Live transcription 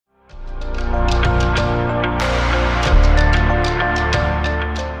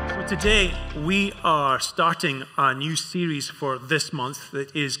Today, we are starting a new series for this month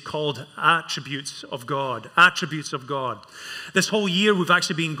that is called Attributes of God. Attributes of God. This whole year, we've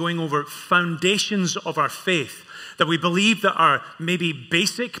actually been going over foundations of our faith that we believe that are maybe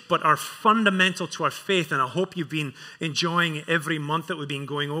basic, but are fundamental to our faith. And I hope you've been enjoying every month that we've been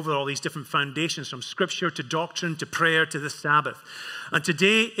going over all these different foundations, from Scripture to doctrine to prayer to the Sabbath. And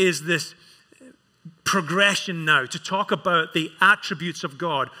today is this progression now to talk about the attributes of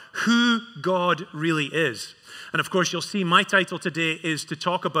God, who God really is. And of course, you'll see my title today is to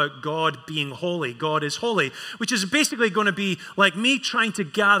talk about God being holy. God is holy, which is basically going to be like me trying to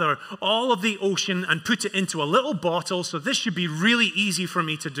gather all of the ocean and put it into a little bottle. So this should be really easy for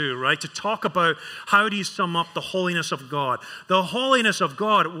me to do, right? To talk about how do you sum up the holiness of God. The holiness of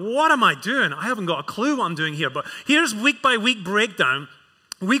God, what am I doing? I haven't got a clue what I'm doing here, but here's week by week breakdown.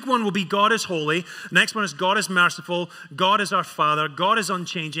 Week one will be God is holy. Next one is God is merciful. God is our Father. God is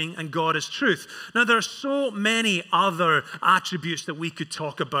unchanging. And God is truth. Now, there are so many other attributes that we could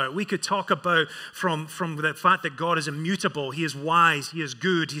talk about. We could talk about from the fact that God is immutable. He is wise. He is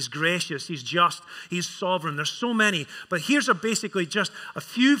good. He's gracious. He's just. He's sovereign. There's so many. But here's basically just a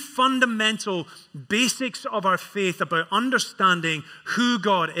few fundamental basics of our faith about understanding who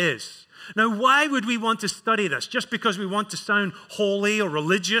God is. Now, why would we want to study this? Just because we want to sound holy or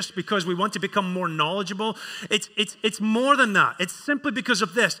religious, because we want to become more knowledgeable? It's more than that. It's simply because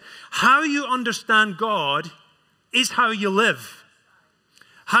of this. How you understand God is how you live.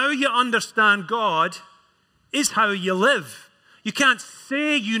 How you understand God is how you live. You can't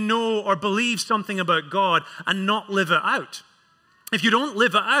say you know or believe something about God and not live it out. If you don't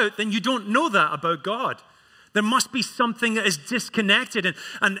live it out, then you don't know that about God. There must be something that is disconnected.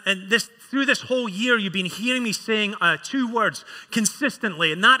 And this, through this whole year, you've been hearing me saying two words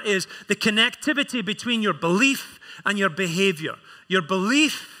consistently, and that is the connectivity between your belief and your behavior. Your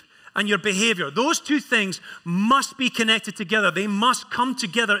belief and your behavior. Those two things must be connected together. They must come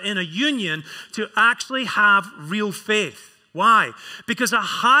together in a union to actually have real faith. Why? Because a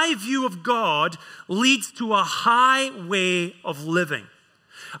high view of God leads to a high way of living.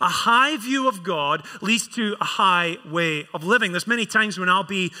 A high view of God leads to a high way of living. There's many times when I'll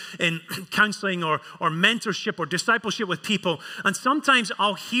be in counseling or mentorship or discipleship with people, and sometimes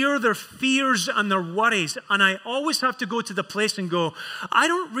I'll hear their fears and their worries, and I always have to go to the place and go, I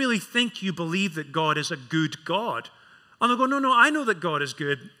don't really think you believe that God is a good God. And they'll go, no, I know that God is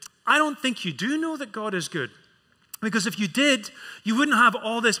good. I don't think you do know that God is good. Because if you did, you wouldn't have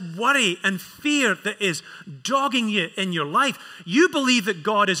all this worry and fear that is dogging you in your life. You believe that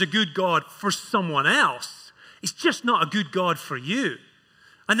God is a good God for someone else. He's just not a good God for you.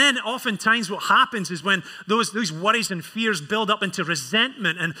 And then oftentimes what happens is when those worries and fears build up into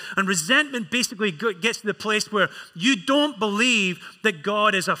resentment, and resentment basically gets to the place where you don't believe that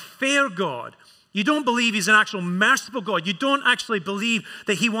God is a fair God. You don't believe he's an actual merciful God. You don't actually believe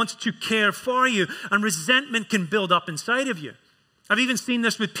that he wants to care for you. And resentment can build up inside of you. I've even seen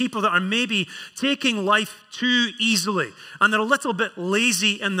this with people that are maybe taking life too easily. And they're a little bit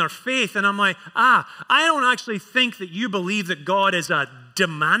lazy in their faith. And I'm like, I don't actually think that you believe that God is a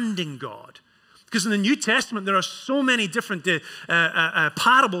demanding God. Because in the New Testament, there are so many different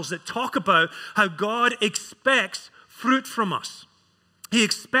parables that talk about how God expects fruit from us. He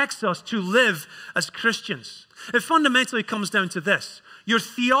expects us to live as Christians. It fundamentally comes down to this. Your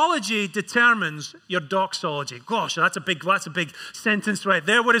theology determines your doxology. Gosh, that's a big sentence right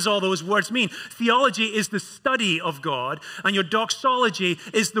there. What does all those words mean? Theology is the study of God, and your doxology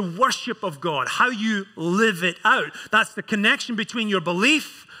is the worship of God, how you live it out. That's the connection between your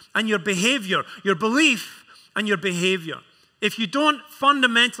belief and your behavior. Your belief and your behavior. If you don't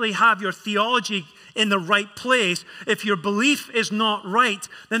fundamentally have your theology in the right place, if your belief is not right,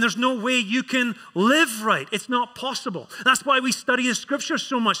 then there's no way you can live right. It's not possible. That's why we study the Scripture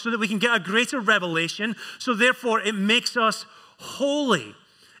so much, so that we can get a greater revelation. So therefore, it makes us holy.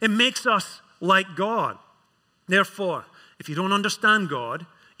 It makes us like God. Therefore, if you don't understand God,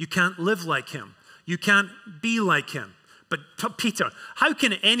 you can't live like him. You can't be like him. But Peter, how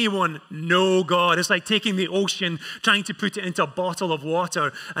can anyone know God? It's like taking the ocean, trying to put it into a bottle of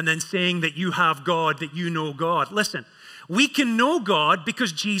water, and then saying that you have God, that you know God. Listen, we can know God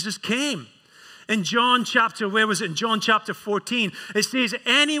because Jesus came. In John chapter 14, it says,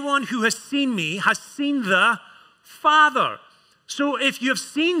 anyone who has seen me has seen the Father. So if you have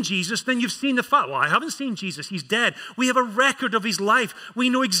seen Jesus, then you've seen the Father. Well, I haven't seen Jesus. He's dead. We have a record of his life. We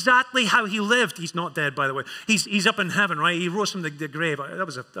know exactly how he lived. He's not dead, by the way. He's up in heaven, right? He rose from the grave. That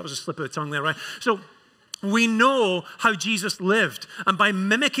was a slip of the tongue there, right? So We know how Jesus lived. And by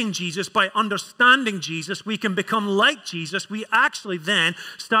mimicking Jesus, by understanding Jesus, we can become like Jesus. We actually then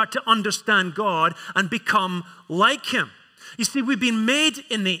start to understand God and become like him. You see, we've been made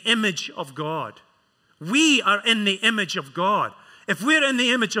in the image of God. We are in the image of God. If we're in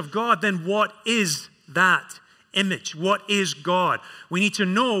the image of God, then what is that image? What is God? We need to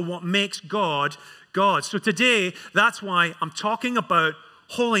know what makes God God. So today, that's why I'm talking about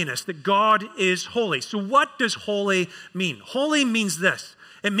holiness, that God is holy. So what does holy mean? Holy means this.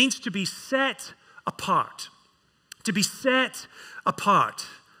 It means to be set apart. To be set apart.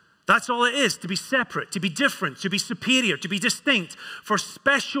 That's all it is, to be separate, to be different, to be superior, to be distinct, for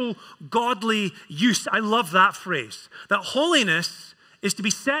special godly use. I love that phrase. That holiness is to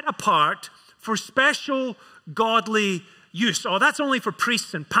be set apart for special godly use. Oh, that's only for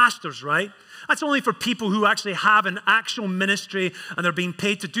priests and pastors, right? That's only for people who actually have an actual ministry and they're being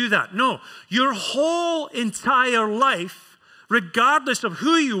paid to do that. No, your whole entire life, regardless of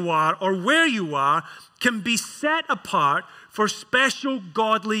who you are or where you are, can be set apart for special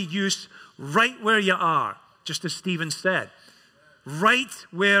godly use right where you are, just as Stephen said. Right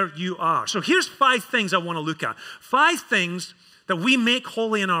where you are. So here's 5 things I want to look at. 5 things that we make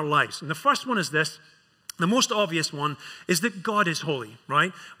holy in our lives. And the first one is this. The most obvious one is that God is holy,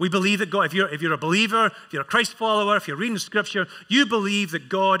 right? We believe that God, if you're a believer, if you're a Christ follower, if you're reading Scripture, you believe that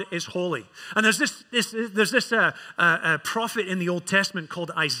God is holy. And there's this prophet in the Old Testament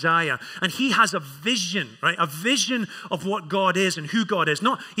called Isaiah, and he has a vision, right? A vision of what God is and who God is.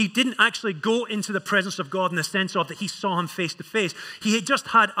 He didn't actually go into the presence of God in the sense of that he saw him face to face. He had just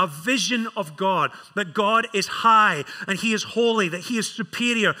had a vision of God, that God is high and he is holy, that he is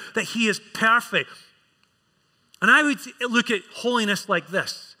superior, that he is perfect. And I would look at holiness like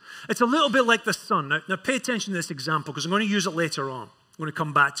this. It's a little bit like the sun. Now pay attention to this example because I'm going to use it later on. I'm going to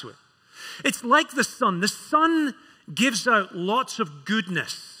come back to it. It's like the sun. The sun gives out lots of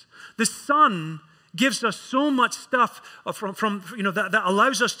goodness. The sun gives us so much stuff that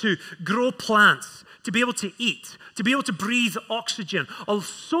allows us to grow plants, to be able to eat, to be able to breathe oxygen.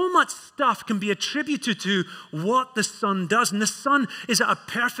 So much stuff can be attributed to what the sun does. And the sun is at a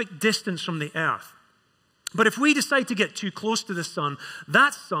perfect distance from the earth. But if we decide to get too close to the sun,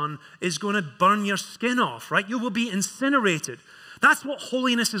 that sun is going to burn your skin off, right? You will be incinerated. That's what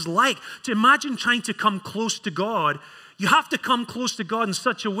holiness is like. To imagine trying to come close to God, you have to come close to God in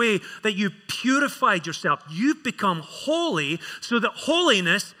such a way that you've purified yourself. You've become holy so that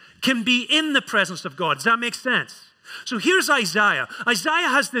holiness can be in the presence of God. Does that make sense? So here's Isaiah. Isaiah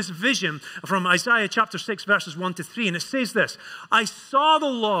has this vision from Isaiah chapter 6, verses 1 to 3, and it says this: I saw the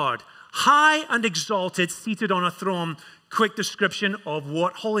Lord high and exalted, seated on a throne. Quick description of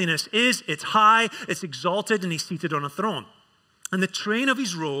what holiness is. It's high, it's exalted, and he's seated on a throne. And the train of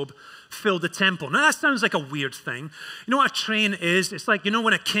his robe filled the temple. Now that sounds like a weird thing. You know what a train is? It's like, you know,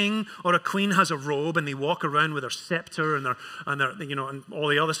 when a king or a queen has a robe and they walk around with their scepter and their and all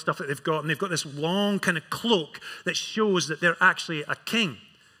the other stuff that they've got, and they've got this long kind of cloak that shows that they're actually a king.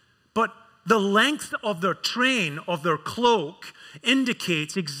 But the length of their train, of their cloak,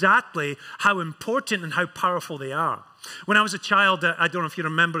 indicates exactly how important and how powerful they are. When I was a child, I don't know if you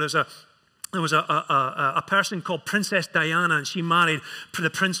remember, there was a person called Princess Diana, and she married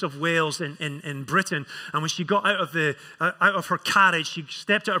the Prince of Wales in Britain. And when she got out of her carriage, she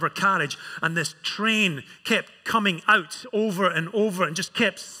stepped out of her carriage, and this train kept coming out over and over and just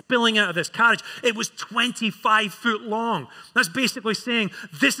kept spilling out of this carriage. It was 25 foot long. That's basically saying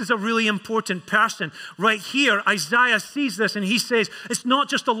this is a really important person. Right here, Isaiah sees this and he says, it's not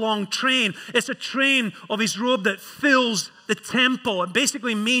just a long train, it's a train of his robe that fills the temple. It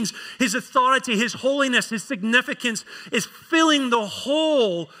basically means his authority, his holiness, his significance is filling the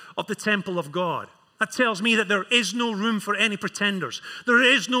whole of the temple of God. That tells me that there is no room for any pretenders. There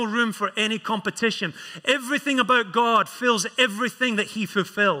is no room for any competition. Everything about God fills everything that he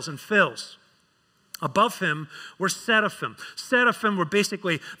fulfills and fills. Above him were seraphim. Seraphim were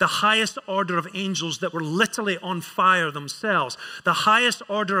basically the highest order of angels that were literally on fire themselves. The highest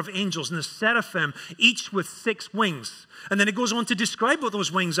order of angels, and the seraphim, each with 6 wings. And then it goes on to describe what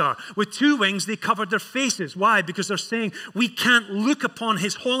those wings are. With 2 wings, they covered their faces. Why? Because they're saying, we can't look upon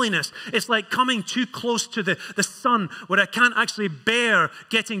his holiness. It's like coming too close to the sun, where I can't actually bear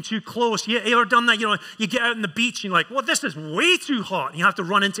getting too close. You ever done that? You know, you get out on the beach and you're like, well, this is way too hot. And you have to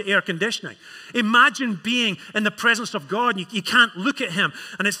run into air conditioning. Imagine being in the presence of God and you can't look at him.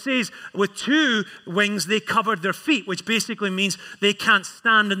 And it says, with 2 wings, they covered their feet, which basically means they can't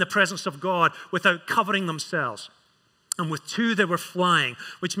stand in the presence of God without covering themselves. And with two, they were flying,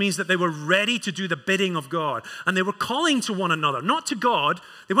 which means that they were ready to do the bidding of God. And they were calling to one another, not to God.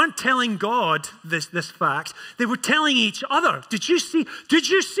 They weren't telling God this fact. They were telling each other. Did you see? Did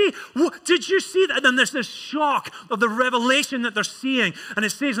you see? Did you see that? And then there's this shock of the revelation that they're seeing. And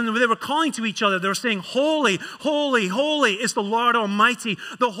it says, and they were calling to each other. They were saying, holy, holy, holy is the Lord Almighty.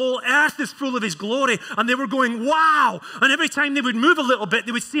 The whole earth is full of his glory. And they were going, wow. And every time they would move a little bit,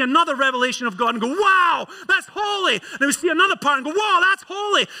 they would see another revelation of God and go, wow, that's holy. They would see another part and go, whoa, that's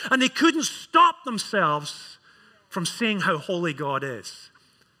holy. And they couldn't stop themselves from saying how holy God is.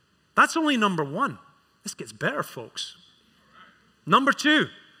 That's only number one. This gets better, folks. Number two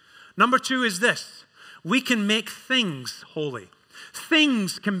is this. We can make things holy.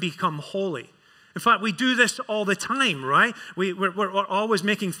 Things can become holy. In fact, we do this all the time, right? We're always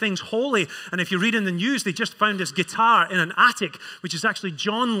making things holy. And if you read in the news, they just found this guitar in an attic, which is actually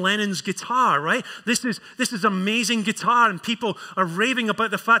John Lennon's guitar, right? This is amazing guitar, and people are raving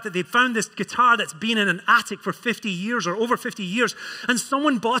about the fact that they found this guitar that's been in an attic for 50 years or over 50 years, and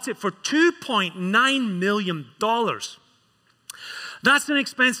someone bought it for $2.9 million. That's an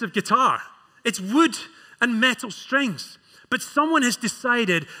expensive guitar. It's wood and metal strings. But someone has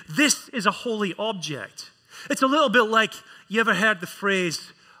decided this is a holy object. It's a little bit like, you ever heard the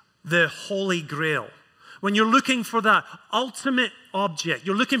phrase, the Holy Grail? When you're looking for that ultimate object,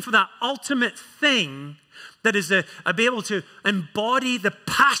 you're looking for that ultimate thing that is be able to embody the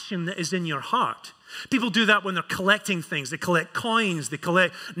passion that is in your heart. People do that when they're collecting things. They collect coins, they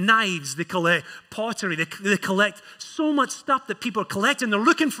collect knives, they collect pottery, they collect so much stuff that people are collecting. They're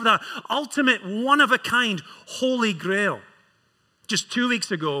looking for that ultimate, one-of-a-kind Holy Grail. Just 2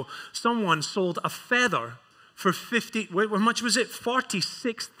 weeks ago, someone sold a feather for how much was it?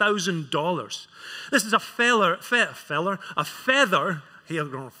 $46,000. This is a feather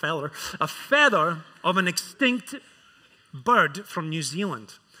of an extinct bird from New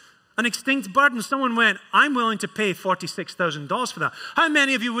Zealand. An extinct bird, and someone went, I'm willing to pay $46,000 for that. How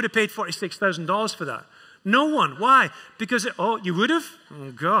many of you would have paid $46,000 for that? No one. Why? Because, you would have?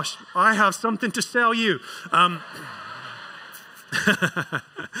 Oh gosh, I have something to sell you.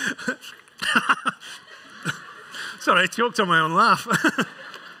 Sorry, I choked on my own laugh.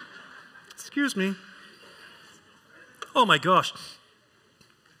 Excuse me. Oh my gosh.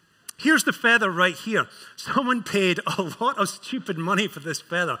 Here's the feather right here. Someone paid a lot of stupid money for this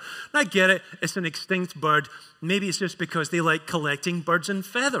feather. And I get it, it's an extinct bird. Maybe it's just because they like collecting birds and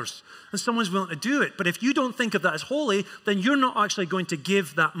feathers. And someone's willing to do it. But if you don't think of that as holy, then you're not actually going to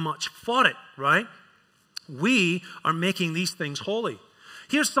give that much for it, right? We are making these things holy.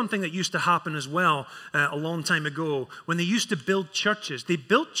 Here's something that used to happen as well a long time ago. When they used to build churches, they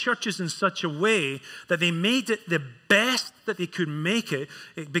built churches in such a way that they made it the best that they could make it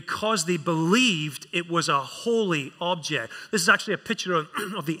because they believed it was a holy object. This is actually a picture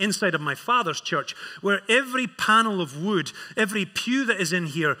of the inside of my father's church, where every panel of wood, every pew that is in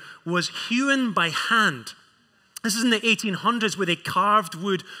here was hewn by hand. This is in the 1800s where they carved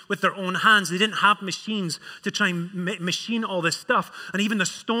wood with their own hands. They didn't have machines to try and machine all this stuff. And even the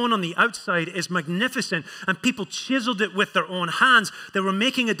stone on the outside is magnificent. And people chiseled it with their own hands. They were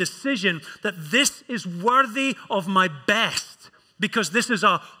making a decision that this is worthy of my best because this is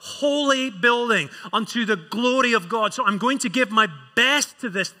a holy building unto the glory of God. So I'm going to give my best to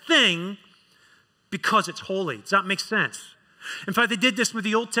this thing because it's holy. Does that make sense? In fact, they did this with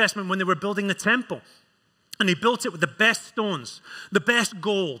the Old Testament when they were building the temple. And they built it with the best stones, the best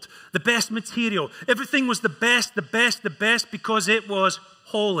gold, the best material. Everything was the best because it was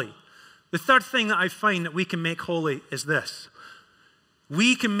holy. The third thing that I find that we can make holy is this.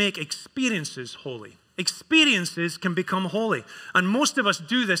 We can make experiences holy. Experiences can become holy. And most of us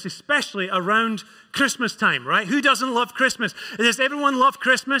do this, especially around Christmas time, right? Who doesn't love Christmas? Does everyone love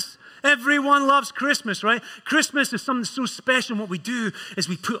Christmas? Everyone loves Christmas, right? Christmas is something so special. And what we do is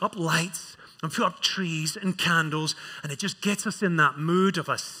we put up lights and put up trees and candles, and it just gets us in that mood of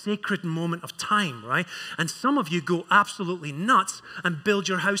a sacred moment of time, right? And some of you go absolutely nuts and build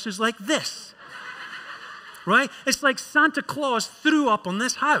your houses like this, right? It's like Santa Claus threw up on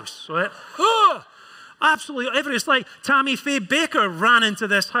this house, right? Oh, absolutely. It's like Tammy Faye Baker ran into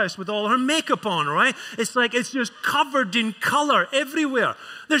this house with all her makeup on, right? It's like it's just covered in color everywhere.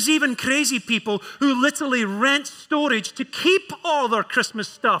 There's even crazy people who literally rent storage to keep all their Christmas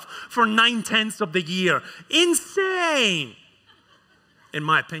stuff for 9/10 of the year. Insane, in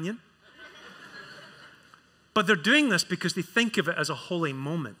my opinion. But they're doing this because they think of it as a holy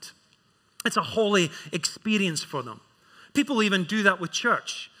moment. It's a holy experience for them. People even do that with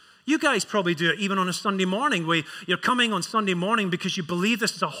church. You guys probably do it even on a Sunday morning, where you're coming on Sunday morning because you believe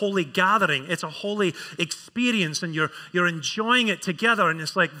this is a holy gathering. It's a holy experience, and you're enjoying it together. And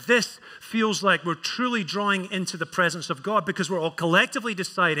it's like, this feels like we're truly drawing into the presence of God because we're all collectively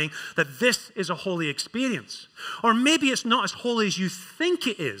deciding that this is a holy experience. Or maybe it's not as holy as you think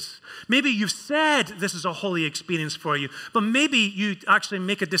it is. Maybe you've said this is a holy experience for you, but maybe you actually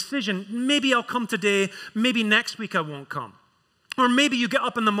make a decision. Maybe I'll come today, maybe next week I won't come. Or maybe you get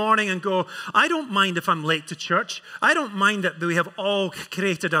up in the morning and go, I don't mind if I'm late to church. I don't mind that we have all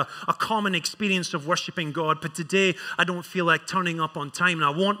created a common experience of worshiping God, but today I don't feel like turning up on time and I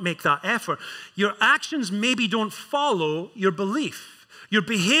won't make that effort. Your actions maybe don't follow your belief. Your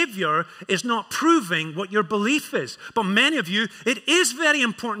behavior is not proving what your belief is. But many of you, it is very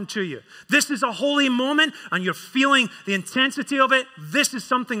important to you. This is a holy moment and you're feeling the intensity of it. This is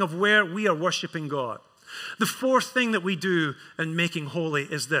something of where we are worshiping God. The fourth thing that we do in making holy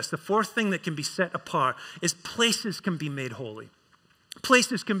is this. The fourth thing that can be set apart is places can be made holy.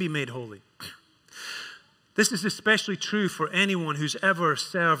 Places can be made holy. This is especially true for anyone who's ever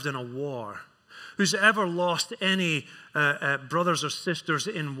served in a war, who's ever lost any brothers or sisters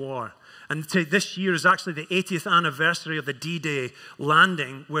in war. And this year is actually the 80th anniversary of the D-Day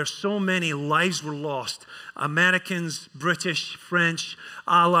landing, where so many lives were lost. Americans, British, French,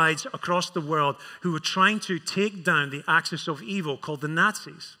 Allies across the world who were trying to take down the axis of evil called the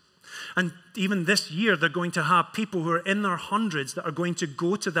Nazis. And even this year, they're going to have people who are in their hundreds that are going to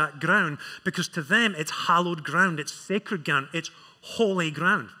go to that ground because to them, it's hallowed ground, it's sacred ground, it's holy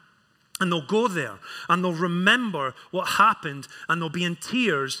ground. And they'll go there and they'll remember what happened and they'll be in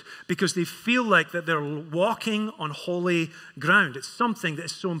tears because they feel like that they're walking on holy ground. It's something that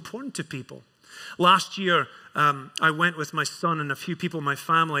is so important to people. Last year, I went with my son and a few people in my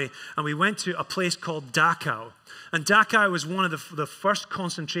family, and we went to a place called Dachau. And Dachau was one of the first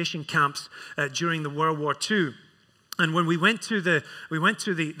concentration camps during the World War II. And when we went to the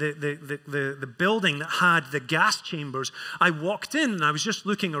building that had the gas chambers, I walked in and I was just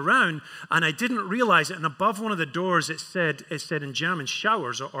looking around and I didn't realize it. And above one of the doors, it said in German,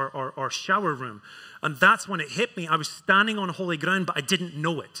 showers or shower room. And that's when it hit me. I was standing on holy ground, but I didn't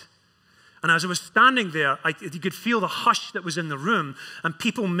know it. And as I was standing there, you could feel the hush that was in the room, and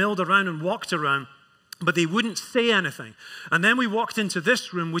people milled around and walked around, but they wouldn't say anything. And then we walked into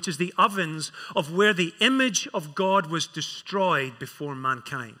this room, which is the ovens of where the image of God was destroyed before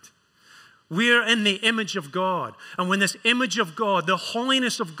mankind. We're in the image of God. And when this image of God, the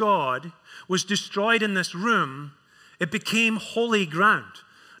holiness of God, was destroyed in this room, it became holy ground.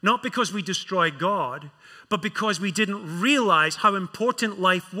 Not because we destroyed God, but because we didn't realize how important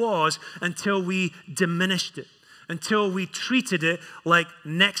life was until we diminished it, until we treated it like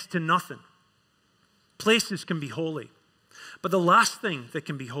next to nothing. Places can be holy. But the last thing that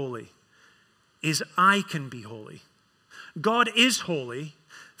can be holy is I can be holy. God is holy.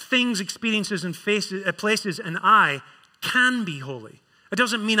 Things, experiences, and places, and I can be holy. It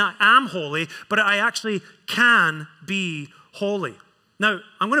doesn't mean I am holy, but I actually can be holy. Now,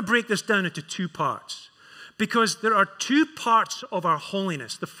 I'm going to break this down into two parts because there are two parts of our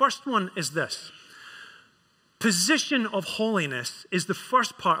holiness. The first one is this. Position of holiness is the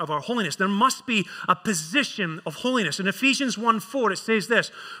first part of our holiness. There must be a position of holiness. In Ephesians 1:4, it says this,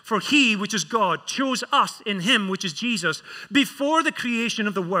 "For he, which is God, chose us in him, which is Jesus, before the creation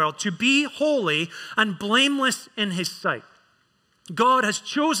of the world, to be holy and blameless in his sight." God has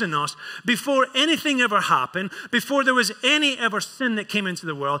chosen us before anything ever happened, before there was any ever sin that came into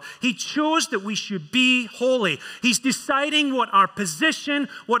the world. He chose that we should be holy. He's deciding what our position,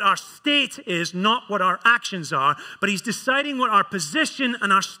 what our state is, not what our actions are, but he's deciding what our position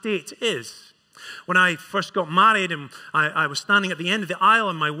and our state is. When I first got married and I was standing at the end of the aisle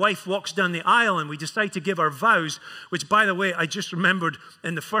and my wife walks down the aisle and we decide to give our vows, which by the way, I just remembered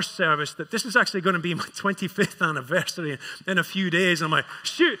in the first service that this is actually going to be my 25th anniversary in a few days. And I'm like,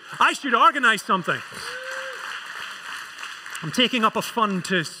 shoot, I should organize something. I'm taking up a fund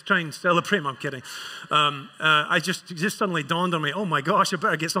to try and celebrate. I'm kidding. I just suddenly dawned on me, oh my gosh, I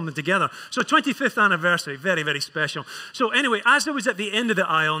better get something together. So 25th anniversary, very, very special. So anyway, as I was at the end of the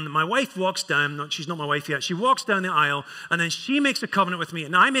aisle, and my wife walks down, she's not my wife yet, she walks down the aisle, and then she makes a covenant with me,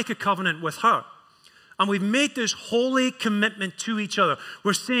 and I make a covenant with her. And we've made this holy commitment to each other.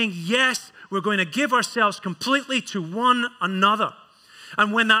 We're saying, yes, we're going to give ourselves completely to one another.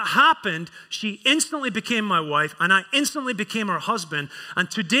 And when that happened, she instantly became my wife, and I instantly became her husband.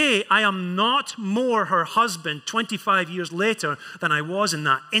 And today, I am not more her husband 25 years later than I was in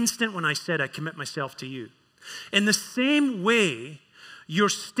that instant when I said, I commit myself to you. In the same way, your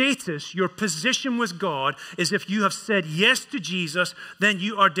status, your position with God is if you have said yes to Jesus, then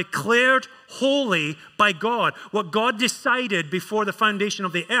you are declared holy by God. What God decided before the foundation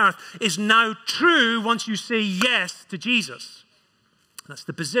of the earth is now true once you say yes to Jesus. That's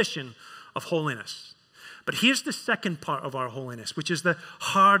the position of holiness. But here's the second part of our holiness, which is the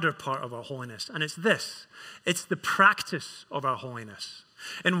harder part of our holiness, and it's this. It's the practice of our holiness.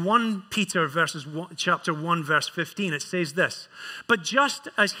 In 1 Peter chapter 1, verse 15, it says this, "But just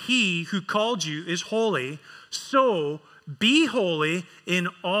as he who called you is holy, so be holy in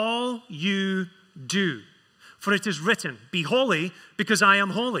all you do. For it is written, be holy because I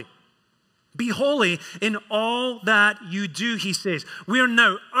am holy." Be holy in all that you do, he says. We are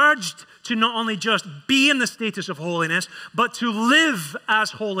now urged to not only just be in the status of holiness, but to live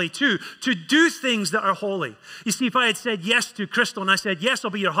as holy too, to do things that are holy. You see, if I had said yes to Crystal and I said, yes,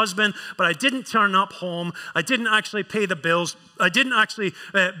 I'll be your husband, but I didn't turn up home, I didn't actually pay the bills, I didn't actually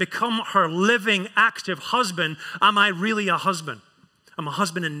become her living, active husband, am I really a husband? I'm a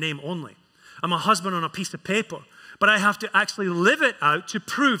husband in name only. I'm a husband on a piece of paper. But I have to actually live it out to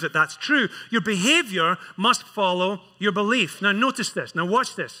prove that that's true. Your behavior must follow your belief. Now notice this. Now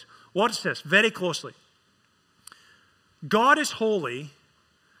watch this. Watch this very closely. God is holy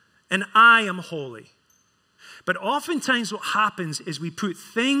and I am holy. But oftentimes what happens is we put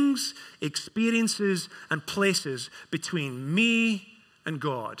things, experiences, and places between me and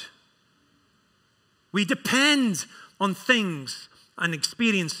God. We depend on things and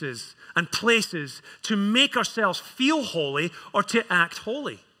experiences and places to make ourselves feel holy or to act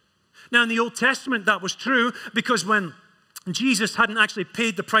holy. Now, in the Old Testament, that was true because when Jesus hadn't actually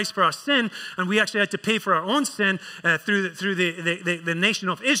paid the price for our sin, and we actually had to pay for our own sin through the nation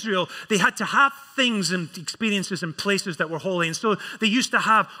of Israel, they had to have things and experiences and places that were holy. And so they used to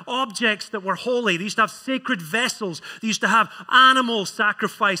have objects that were holy. They used to have sacred vessels. They used to have animal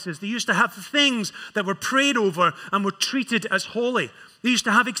sacrifices. They used to have things that were prayed over and were treated as holy. They used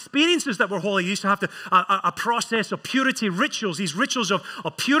to have experiences that were holy. They used to have a process of purity rituals, these rituals of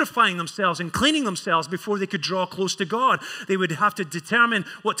purifying themselves and cleaning themselves before they could draw close to God. They would have to determine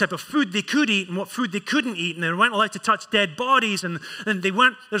what type of food they could eat and what food they couldn't eat, and they weren't allowed to touch dead bodies, and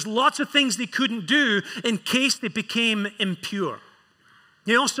there's lots of things they couldn't do in case they became impure.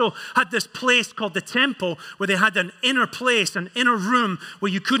 They also had this place called the temple where they had an inner place, an inner room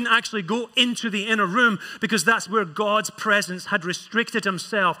where you couldn't actually go into the inner room because that's where God's presence had restricted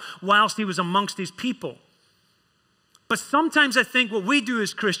himself whilst he was amongst his people. But sometimes I think what we do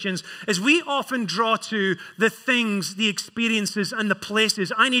as Christians is we often draw to the things, the experiences, and the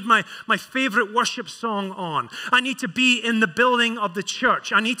places. I need my favorite worship song on. I need to be in the building of the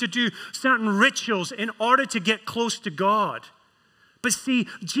church. I need to do certain rituals in order to get close to God. But see,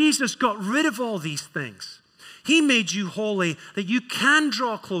 Jesus got rid of all these things. He made you holy that you can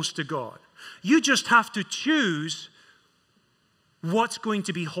draw close to God. You just have to choose what's going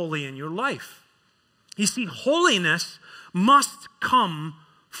to be holy in your life. You see, holiness must come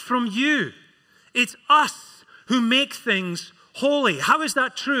from you. It's us who make things holy. How is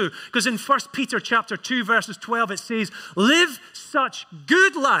that true? Because in 1 Peter chapter 2, verses 12, it says, live such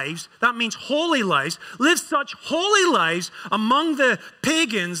good lives, that means holy lives, live such holy lives among the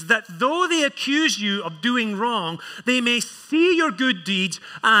pagans that though they accuse you of doing wrong, they may see your good deeds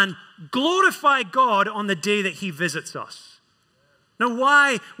and glorify God on the day that he visits us. Now,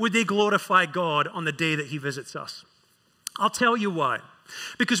 why would they glorify God on the day that he visits us? I'll tell you why.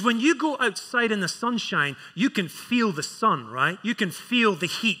 Because when you go outside in the sunshine, you can feel the sun, right? You can feel the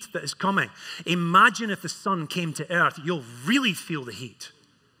heat that is coming. Imagine if the sun came to earth, you'll really feel the heat.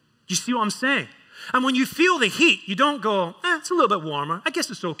 You see what I'm saying? And when you feel the heat, you don't go, it's a little bit warmer. I guess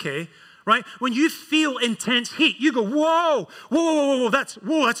it's okay, right? When you feel intense heat, you go, whoa,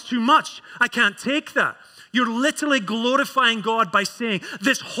 that's too much. I can't take that. You're literally glorifying God by saying,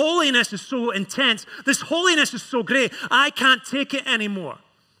 this holiness is so intense, this holiness is so great, I can't take it anymore.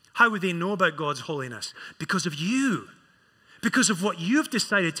 How would they know about God's holiness? Because of you. Because of what you've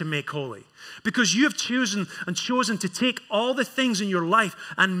decided to make holy. Because you have chosen to take all the things in your life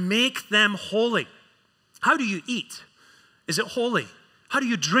and make them holy. How do you eat? Is it holy? How do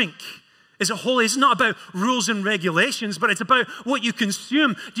you drink? Is it holy? It's not about rules and regulations, but it's about what you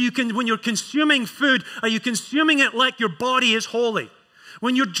consume. When you're consuming food, are you consuming it like your body is holy?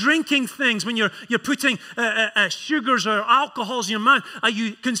 When you're drinking things, when you're putting sugars or alcohols in your mouth, are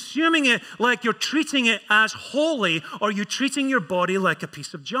you consuming it like you're treating it as holy, or are you treating your body like a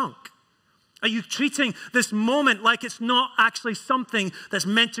piece of junk? Are you treating this moment like it's not actually something that's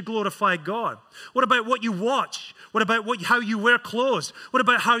meant to glorify God? What about what you watch? What about how you wear clothes? What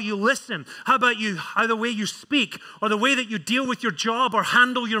about how you listen? How about how the way you speak or the way that you deal with your job or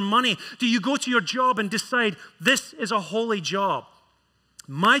handle your money? Do you go to your job and decide, this is a holy job?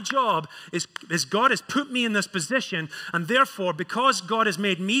 My job is God has put me in this position, and therefore, because God has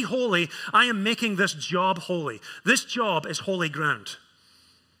made me holy, I am making this job holy. This job is holy ground.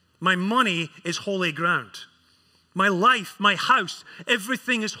 My money is holy ground. My life, my house,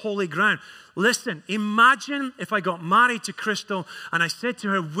 everything is holy ground. Listen, imagine if I got married to Crystal and I said to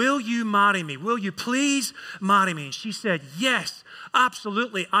her, will you marry me? Will you please marry me? And she said, yes,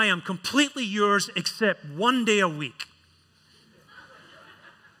 absolutely. I am completely yours except one day a week.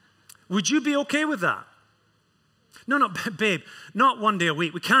 Would you be okay with that? No, babe, not one day a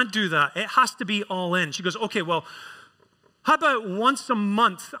week. We can't do that. It has to be all in. She goes, okay, well, how about once a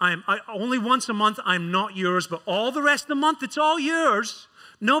month? Only once a month I'm not yours, but all the rest of the month it's all yours.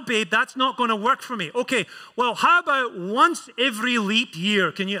 No, babe, that's not going to work for me. Okay, well, how about once every leap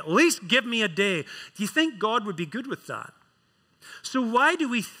year? Can you at least give me a day? Do you think God would be good with that? So why do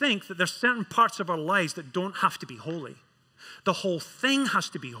we think that there's certain parts of our lives that don't have to be holy? The whole thing has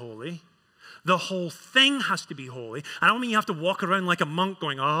to be holy. The whole thing has to be holy. I don't mean you have to walk around like a monk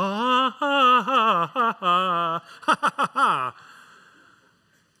going, ah, ha, ha, ha, ha, ha, ha, ha.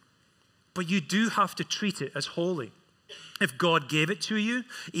 But you do have to treat it as holy. If God gave it to you,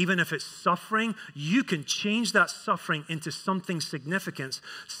 even if it's suffering, you can change that suffering into something significant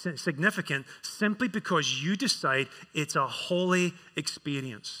simply because you decide it's a holy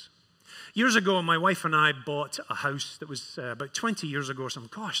experience. Years ago, my wife and I bought a house that was about 20 years ago or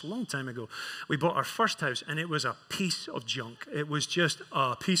something. Gosh, a long time ago. We bought our first house, and it was a piece of junk. It was just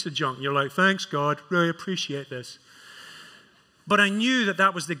a piece of junk. You're like, thanks, God. Really appreciate this. But I knew that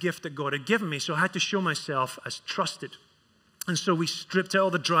that was the gift that God had given me, so I had to show myself as trusted. And so we stripped out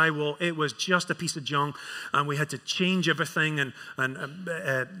all the drywall. It was just a piece of junk, and we had to change everything. And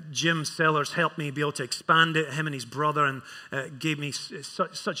Jim Sellers helped me be able to expand it, him and his brother, and gave me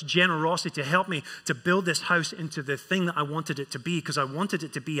such generosity to help me to build this house into the thing that I wanted it to be, because I wanted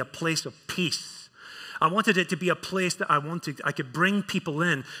it to be a place of peace. I wanted it to be a place that I could bring people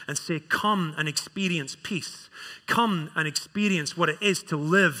in and say, come and experience peace. Come and experience what it is to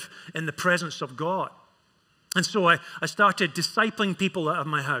live in the presence of God. And so I started discipling people out of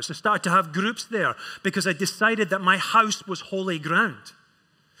my house. I started to have groups there because I decided that my house was holy ground.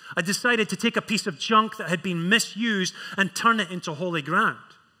 I decided to take a piece of junk that had been misused and turn it into holy ground.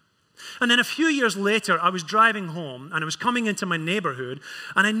 And then a few years later, I was driving home and I was coming into my neighborhood,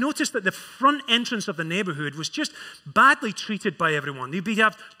 and I noticed that the front entrance of the neighborhood was just badly treated by everyone. You'd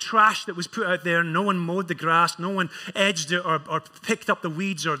have trash that was put out there, no one mowed the grass, no one edged it or picked up the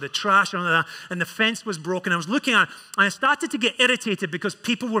weeds or the trash or anything like that, and the fence was broken. I was looking at it, and I started to get irritated because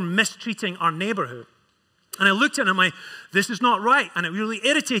people were mistreating our neighborhood. And I looked at it and I'm like, this is not right. And it really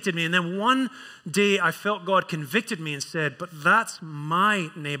irritated me. And then one day I felt God convicted me and said, but that's my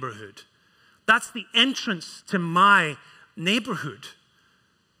neighborhood. That's the entrance to my neighborhood.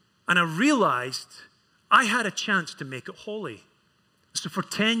 And I realized I had a chance to make it holy. So for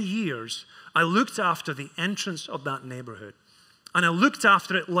 10 years, I looked after the entrance of that neighborhood. And I looked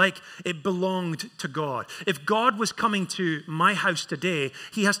after it like it belonged to God. If God was coming to my house today,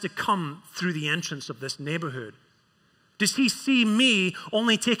 he has to come through the entrance of this neighborhood. Does he see me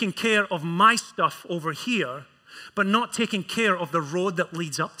only taking care of my stuff over here, but not taking care of the road that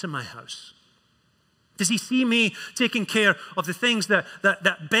leads up to my house? Does he see me taking care of the things that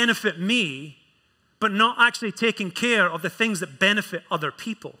benefit me, but not actually taking care of the things that benefit other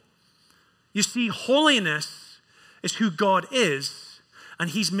people? You see, holiness is who God is,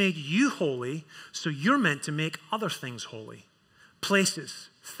 and he's made you holy, so you're meant to make other things holy. Places,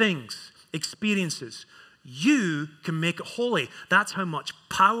 things, experiences. You can make it holy. That's how much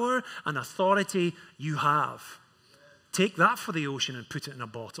power and authority you have. Take that for the ocean and put it in a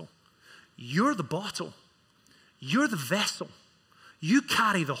bottle. You're the bottle. You're the vessel. You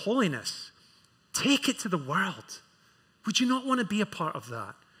carry the holiness. Take it to the world. Would you not want to be a part of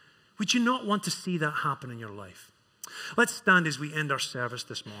that? Would you not want to see that happen in your life? Let's stand as we end our service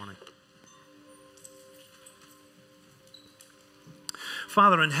this morning.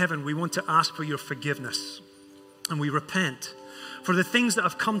 Father in heaven, we want to ask for your forgiveness, and we repent for the things that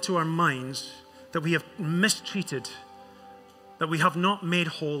have come to our minds that we have mistreated, that we have not made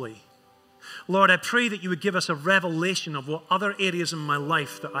holy. Lord, I pray that you would give us a revelation of what other areas in my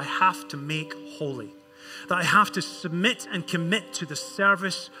life that I have to make holy, that I have to submit and commit to the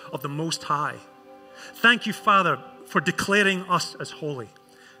service of the Most High. Thank you, Father, for declaring us as holy.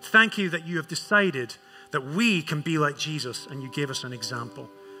 Thank you that you have decided that we can be like Jesus and you gave us an example.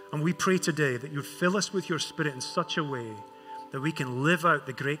 And we pray today that you fill us with your Spirit in such a way that we can live out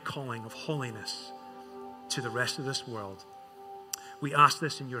the great calling of holiness to the rest of this world. We ask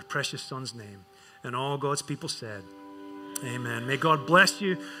this in your precious Son's name. And all God's people said, amen. May God bless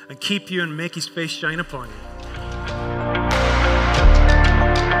you and keep you and make his face shine upon you.